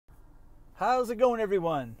How's it going,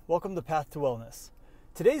 everyone? Welcome to Path to Wellness.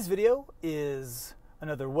 Today's video is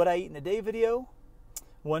another what I eat in a day video,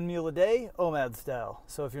 one meal a day, OMAD style.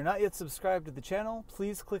 So if you're not yet subscribed to the channel,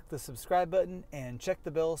 please click the subscribe button and check the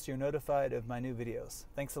bell so you're notified of my new videos.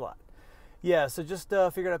 Thanks a lot. Yeah, so just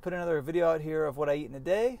figured I'd put another video out here of what I eat in a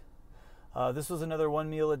day. This was another one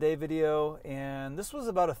meal a day video, and this was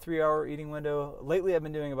about a 3-hour eating window. Lately I've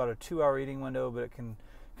been doing about a 2-hour eating window, but it can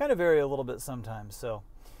kind of vary a little bit sometimes. So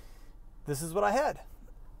this is what I had.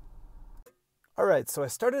 All right, so I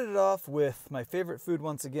started it off with my favorite food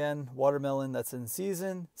once again, watermelon that's in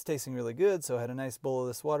season. It's tasting really good, so I had a nice bowl of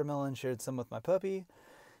this watermelon, shared some with my puppy,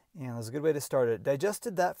 and it was a good way to start it.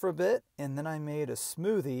 Digested that for a bit, and then I made a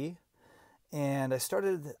smoothie. And I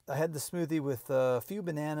had the smoothie with a few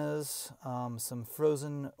bananas, some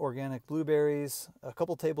frozen organic blueberries, a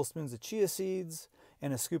couple tablespoons of chia seeds,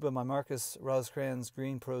 and a scoop of my Marcus Roscrans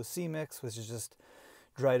Green Pro C Mix, which is just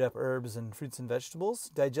dried up herbs and fruits and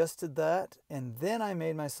vegetables. Digested that, and then I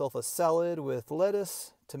made myself a salad with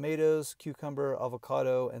lettuce, tomatoes, cucumber,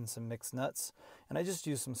 avocado, and some mixed nuts. And I just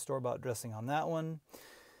used some store-bought dressing on that one.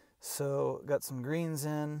 So got some greens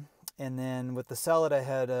in. And then with the salad, I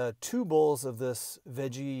had 2 bowls of this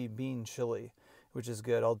veggie bean chili, which is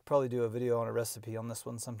good. I'll probably do a video on a recipe on this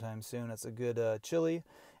one sometime soon. It's a good chili.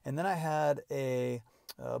 And then I had a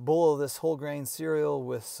bowl of this whole grain cereal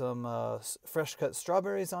with some fresh cut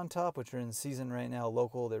strawberries on top, which are in season right now,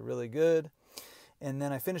 local. They're really good. And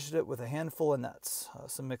then I finished it with a handful of nuts,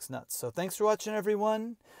 some mixed nuts. So thanks for watching,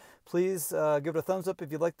 everyone. Please give it a thumbs up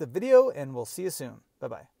if you liked the video, and we'll see you soon.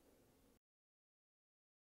 Bye-bye.